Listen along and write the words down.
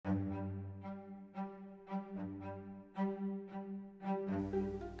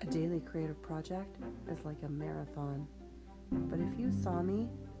creative project is like a marathon. But if you saw me,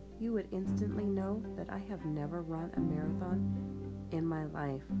 you would instantly know that I have never run a marathon in my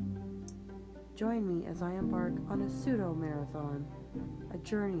life. Join me as I embark on a pseudo-marathon, a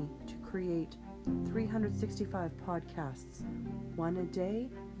journey to create 365 podcasts, one a day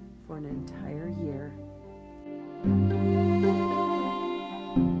for an entire year.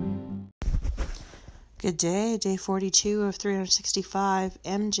 Good day 42 of 365,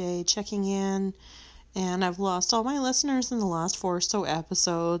 MJ checking in, and I've lost all my listeners in the last 4 or so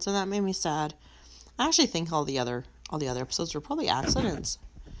episodes, and that made me sad. I actually think all the other episodes were probably accidents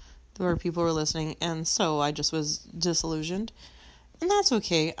where people were listening, and so I just was disillusioned, and that's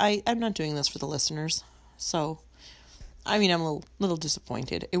okay. I'm not doing this for the listeners, so I'm a little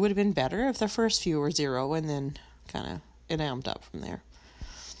disappointed. It would have been better if the first few were 0 and then kind of it amped up from there.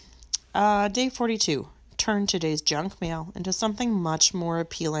 Day 42. Turn today's junk mail into something much more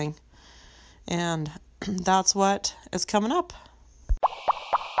appealing. And that's what is coming up.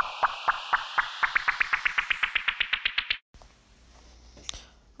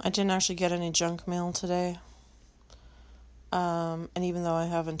 I didn't actually get any junk mail today. And even though I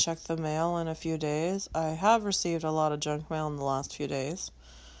haven't checked the mail in a few days, I have received a lot of junk mail in the last few days.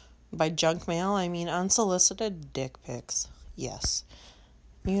 By junk mail, I mean unsolicited dick pics. Yes.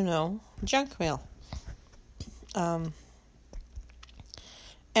 Junk mail.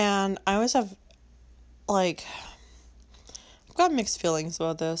 And I always have, I've got mixed feelings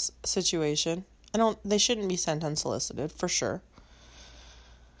about this situation. They shouldn't be sent unsolicited, for sure.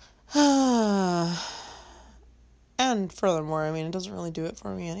 And furthermore, it doesn't really do it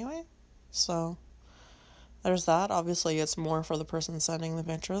for me anyway. So, there's that. Obviously, it's more for the person sending the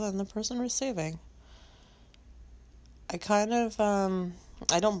picture than the person receiving. I kind of,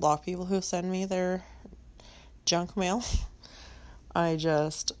 I don't block people who send me their junk mail. I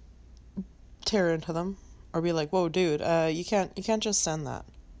just tear into them or be like, whoa, dude, you can't just send that,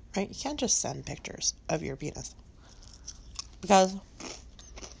 right? You can't just send pictures of your penis. Because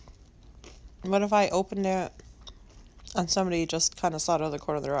what if I opened it and somebody just kind of saw it out of the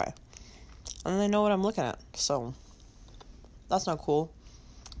corner of their eye? And they know what I'm looking at. So, that's not cool.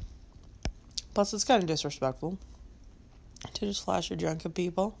 Plus, it's kind of disrespectful to just flash your junk at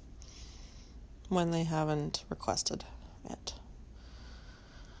people when they haven't requested it.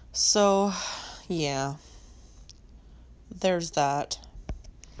 So, yeah. There's that.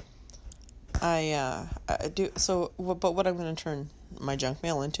 But what I'm going to turn my junk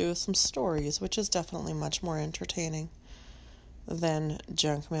mail into is some stories, which is definitely much more entertaining than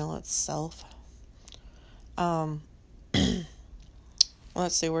junk mail itself. Let's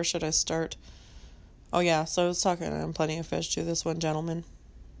see, where should I start? Oh yeah, so I was talking on Plenty of Fish to this one gentleman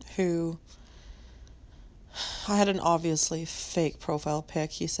who I had an obviously fake profile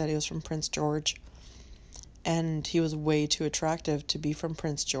pic. He said he was from Prince George, and he was way too attractive to be from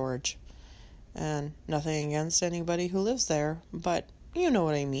Prince George. And nothing against anybody who lives there, but you know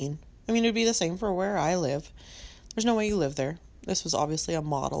what I mean. It'd be the same for where I live. There's no way you live there. This was obviously a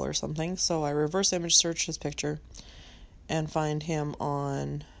model or something, so I reverse image searched his picture and find him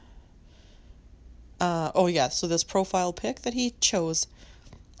on... so this profile pic that he chose,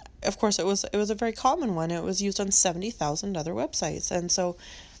 of course, it was a very common one. It was used on 70,000 other websites, and so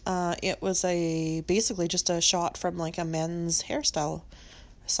it was basically just a shot from a men's hairstyle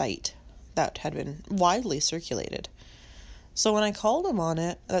site that had been widely circulated. So when I called him on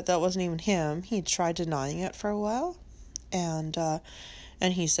it, that wasn't even him. He tried denying it for a while, and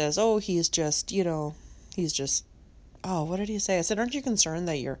he says, oh, he's just, what did he say? I said, aren't you concerned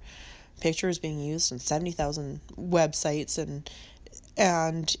that your picture is being used on 70,000 websites,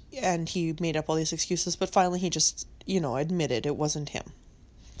 and he made up all these excuses, but finally he just, admitted it wasn't him.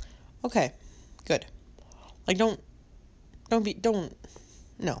 Okay, good.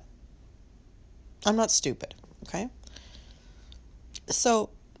 No. I'm not stupid, okay? So,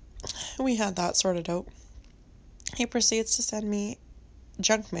 we had that sorted out. He proceeds to send me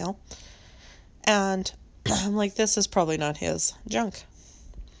junk mail, and I'm like, this is probably not his junk.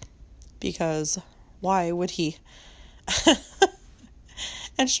 Because why would he?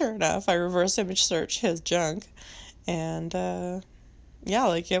 And sure enough, I reverse image search his junk, and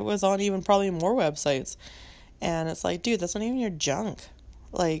it was on even probably more websites. And it's like, dude, that's not even your junk.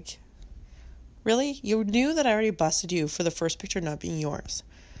 Really? You knew that I already busted you for the first picture not being yours.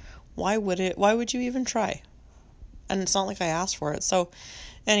 Why would you even try? And it's not like I asked for it. So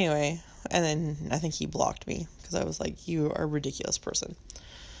anyway, and then I think he blocked me because I was like, you are a ridiculous person.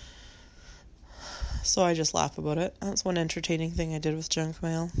 So I just laugh about it. That's one entertaining thing I did with junk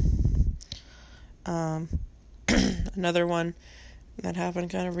mail. Another one that happened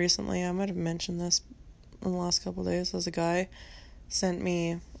kind of recently. I might have mentioned this in the last couple of days. As a guy had sent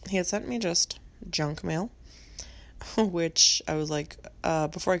me just junk mail, which I was like,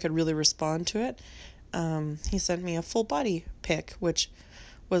 before I could really respond to it, he sent me a full body pic, which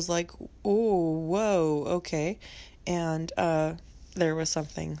was like, oh, whoa, okay. And there was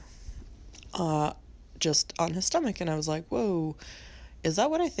something just on his stomach, and I was like, whoa, is that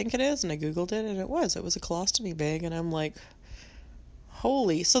what I think it is? And I Googled it, and it was a colostomy bag, and I'm like,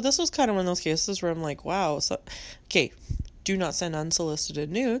 holy. So this was kind of one of those cases where I'm like, wow. So, okay, do not send unsolicited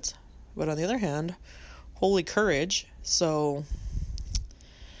nudes, but on the other hand, holy courage. So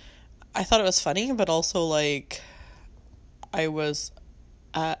I thought it was funny, but also like I was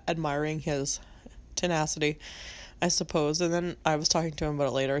admiring his tenacity, I suppose. And then I was talking to him about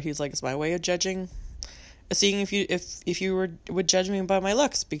it later. He's like, it's my way of judging, seeing if you would judge me by my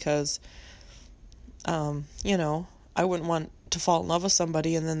looks, because I wouldn't want to fall in love with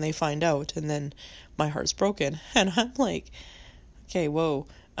somebody and then they find out and then my heart's broken. And I'm like, okay, whoa,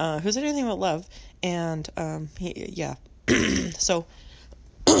 who's anything but love? And so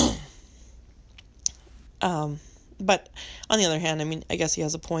but on the other hand, I mean, I guess he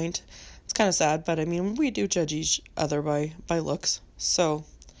has a point. It's kind of sad, but I mean, we do judge each other by looks. So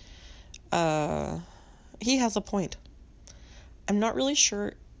he has a point. I'm not really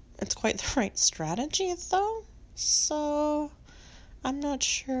sure it's quite the right strategy though. So I'm not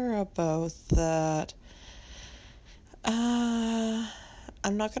sure about that.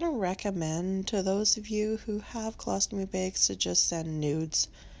 I'm not going to recommend to those of you who have colostomy bags to just send nudes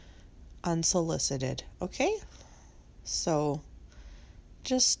unsolicited, okay? So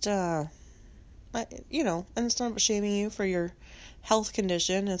just, and it's not about shaming you for your health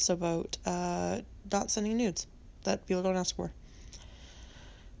condition. It's about not sending nudes that people don't ask for.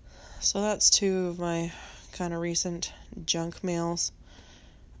 So that's two of my kind of recent junk mails.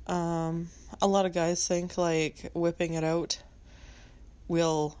 A lot of guys think like whipping it out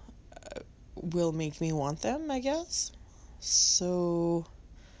will make me want them, I guess. So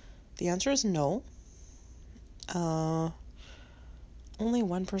the answer is no. Only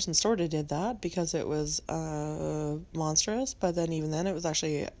one person sort of did that because it was monstrous, but then even then it was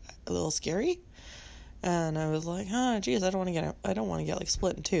actually a little scary. And I was like, geez, I don't want to get like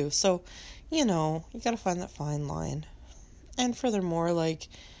split in two. So, you gotta find that fine line. And furthermore, like,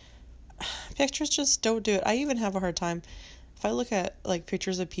 pictures just don't do it. I even have a hard time, if I look at like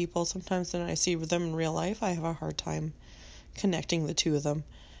pictures of people, sometimes then I see them in real life, I have a hard time connecting the two of them,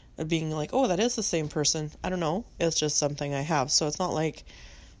 being like, oh, that is the same person. I don't know, it's just something I have. So it's not like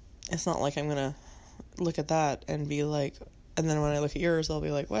I'm gonna look at that and be like, and then when I look at yours, I'll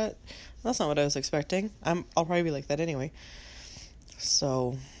be like, what? That's not what I was expecting. I'll probably be like that anyway.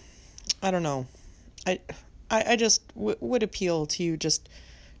 So I don't know. I just would appeal to you, just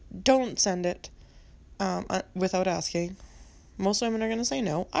don't send it without asking. Most women are going to say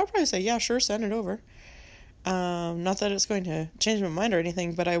no. I'll probably say, yeah, sure, send it over. Not that it's going to change my mind or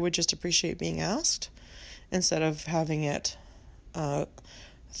anything, but I would just appreciate being asked instead of having it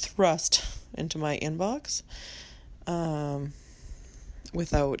thrust into my inbox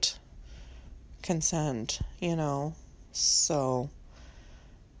without consent, So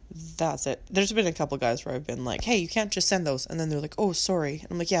that's it. There's been a couple guys where I've been like, hey, you can't just send those. And then they're like, oh, sorry. And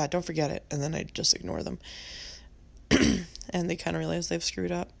I'm like, yeah, don't forget it. And then I just ignore them. And they kind of realize they've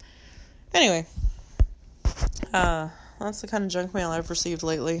screwed up. Anyway, that's the kind of junk mail I've received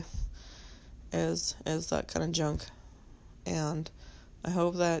lately, is that kind of junk. And I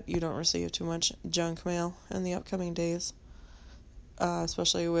hope that you don't receive too much junk mail in the upcoming days,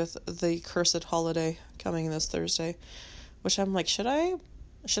 especially with the cursed holiday coming this Thursday, which I'm like, should I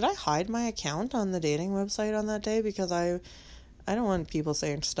hide my account on the dating website on that day? Because I don't want people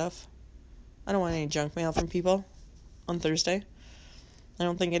saying stuff. I don't want any junk mail from people on Thursday. I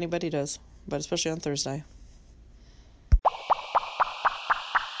don't think anybody does, but especially on Thursday.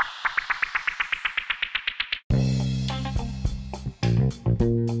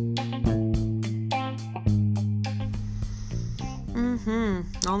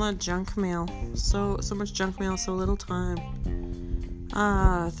 All that junk mail. So much junk mail, so little time.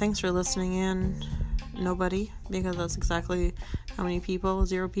 Thanks for listening in. Nobody, because that's exactly how many people,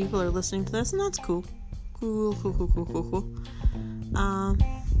 0 people are listening to this, and that's cool. Cool.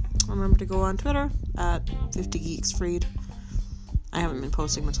 Remember to go on Twitter at 50geeksfreed. I haven't been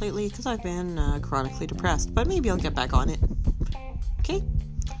posting much lately because I've been chronically depressed, but maybe I'll get back on it. Okay?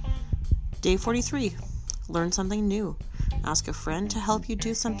 Day 43. Learn something new. Ask a friend to help you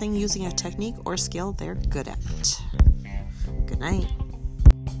do something using a technique or skill they're good at. Good night.